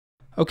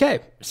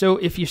Okay, so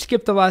if you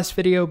skipped the last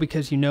video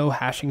because you know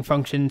hashing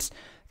functions,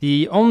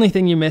 the only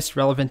thing you missed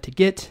relevant to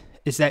Git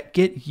is that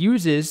Git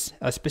uses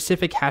a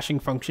specific hashing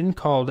function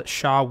called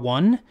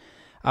SHA-1.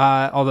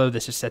 Although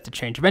this is set to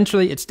change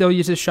eventually, it still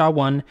uses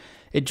SHA-1.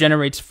 It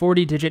generates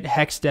 40-digit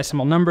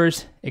hexadecimal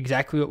numbers,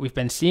 exactly what we've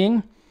been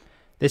seeing.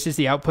 This is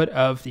the output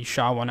of the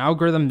SHA-1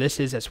 algorithm. This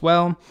is as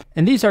well.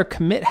 And these are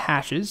commit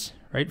hashes,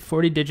 right?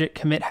 40-digit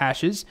commit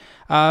hashes.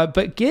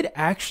 But Git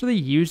actually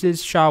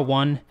uses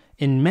SHA-1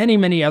 in many,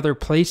 many other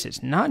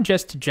places, not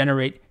just to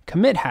generate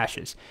commit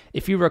hashes.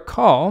 If you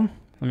recall,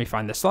 let me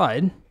find the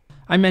slide.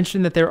 I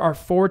mentioned that there are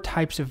 4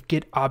 types of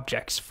Git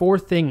objects, 4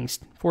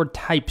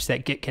 types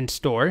that Git can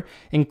store,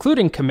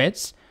 including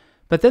commits,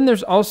 but then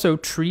there's also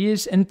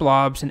trees and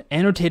blobs and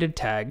annotated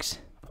tags,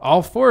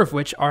 all 4 of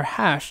which are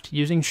hashed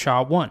using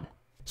SHA-1.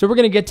 So we're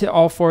going to get to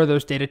all 4 of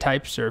those data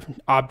types or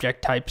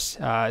object types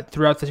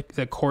throughout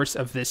the course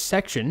of this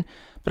section,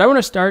 but I want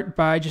to start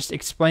by just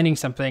explaining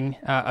something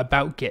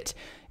about Git.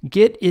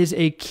 Git is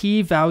a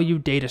key value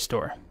data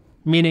store,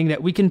 meaning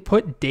that we can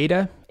put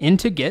data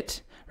into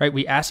Git, right?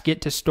 We ask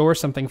Git to store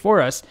something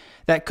for us.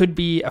 That could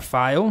be a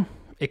file,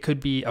 it could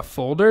be a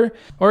folder,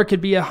 or it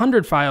could be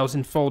 100 files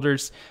and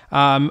folders.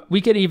 We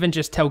could even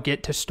just tell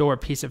Git to store a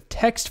piece of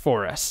text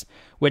for us,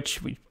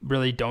 which we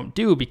really don't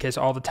do because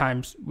all the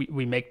times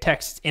we make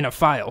text in a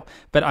file.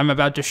 But I'm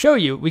about to show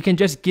you, we can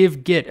just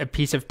give Git a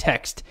piece of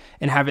text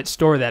and have it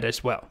store that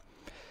as well.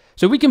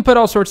 So we can put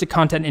all sorts of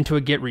content into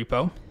a Git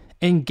repo,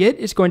 and Git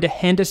is going to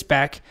hand us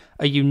back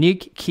a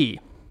unique key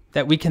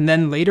that we can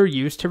then later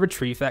use to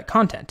retrieve that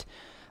content.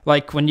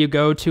 Like when you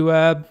go to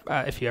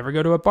if you ever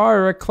go to a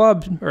bar or a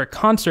club or a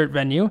concert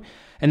venue,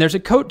 and there's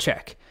a coat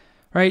check,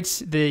 right?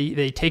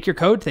 They take your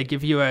coat, they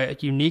give you a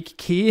unique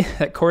key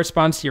that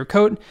corresponds to your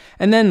coat,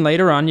 and then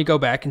later on you go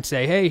back and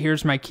say, hey,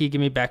 here's my key,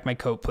 give me back my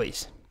coat,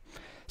 please.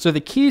 So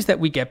the keys that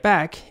we get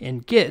back in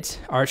Git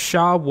are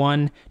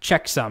SHA-1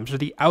 checksums, or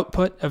the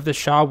output of the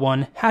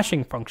SHA-1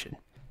 hashing function.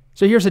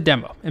 So here's a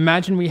demo.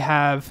 Imagine we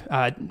have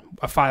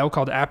a file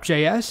called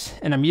app.js,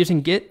 and I'm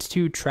using Git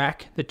to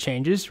track the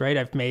changes, right?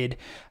 I've made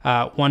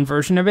one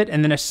version of it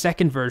and then a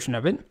second version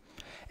of it.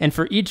 And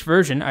for each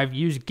version, I've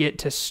used Git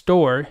to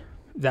store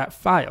that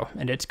file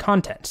and its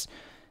contents.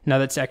 Now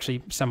that's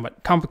actually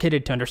somewhat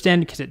complicated to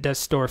understand because it does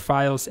store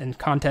files and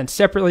contents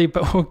separately,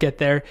 but we'll get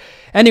there.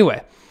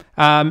 Anyway,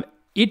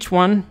 each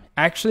one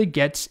actually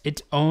gets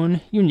its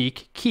own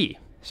unique key.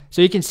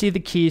 So you can see the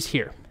keys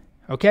here.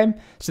 Okay,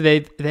 so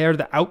they are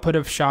the output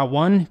of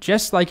SHA-1,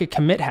 just like a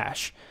commit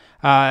hash,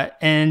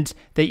 and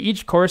they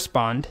each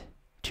correspond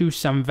to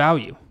some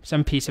value,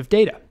 some piece of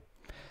data.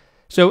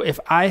 So if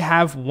I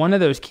have one of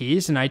those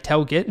keys and I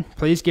tell Git,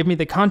 please give me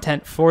the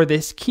content for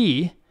this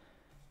key,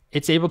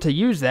 it's able to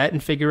use that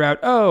and figure out,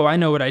 oh, I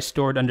know what I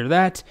stored under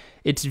that.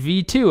 It's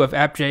v2 of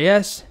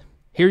app.js.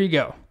 Here you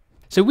go.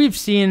 So we've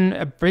seen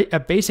a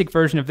basic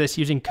version of this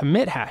using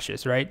commit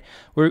hashes, right?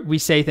 Where we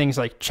say things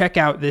like, check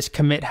out this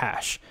commit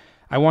hash.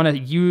 I want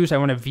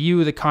to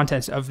view the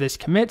contents of this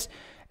commit,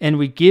 and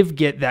we give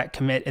Git that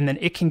commit, and then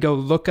it can go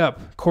look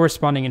up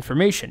corresponding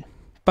information.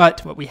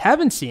 But what we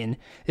haven't seen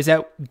is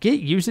that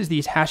Git uses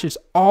these hashes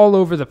all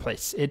over the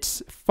place.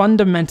 It's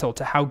fundamental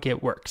to how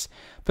Git works,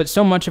 but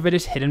so much of it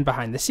is hidden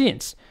behind the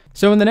scenes.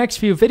 So in the next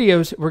few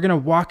videos, we're going to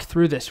walk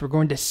through this. We're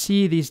going to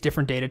see these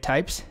different data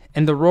types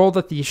and the role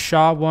that the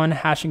SHA-1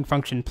 hashing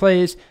function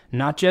plays,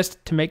 not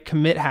just to make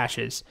commit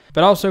hashes,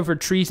 but also for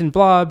trees and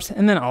blobs,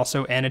 and then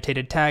also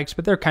annotated tags,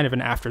 but they're kind of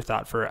an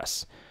afterthought for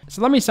us.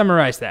 So let me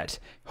summarize that,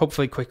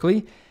 hopefully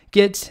quickly.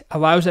 Git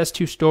allows us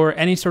to store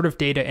any sort of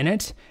data in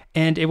it,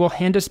 and it will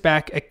hand us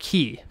back a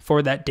key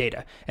for that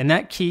data. And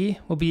that key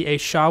will be a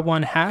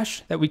SHA-1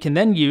 hash that we can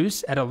then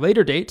use at a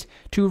later date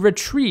to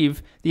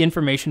retrieve the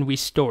information we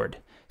stored.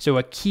 So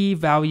a key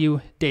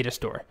value data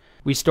store.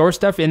 We store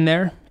stuff in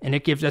there, and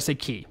it gives us a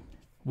key.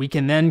 We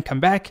can then come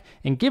back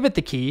and give it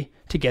the key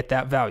to get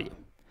that value.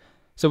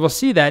 So we'll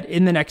see that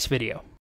in the next video.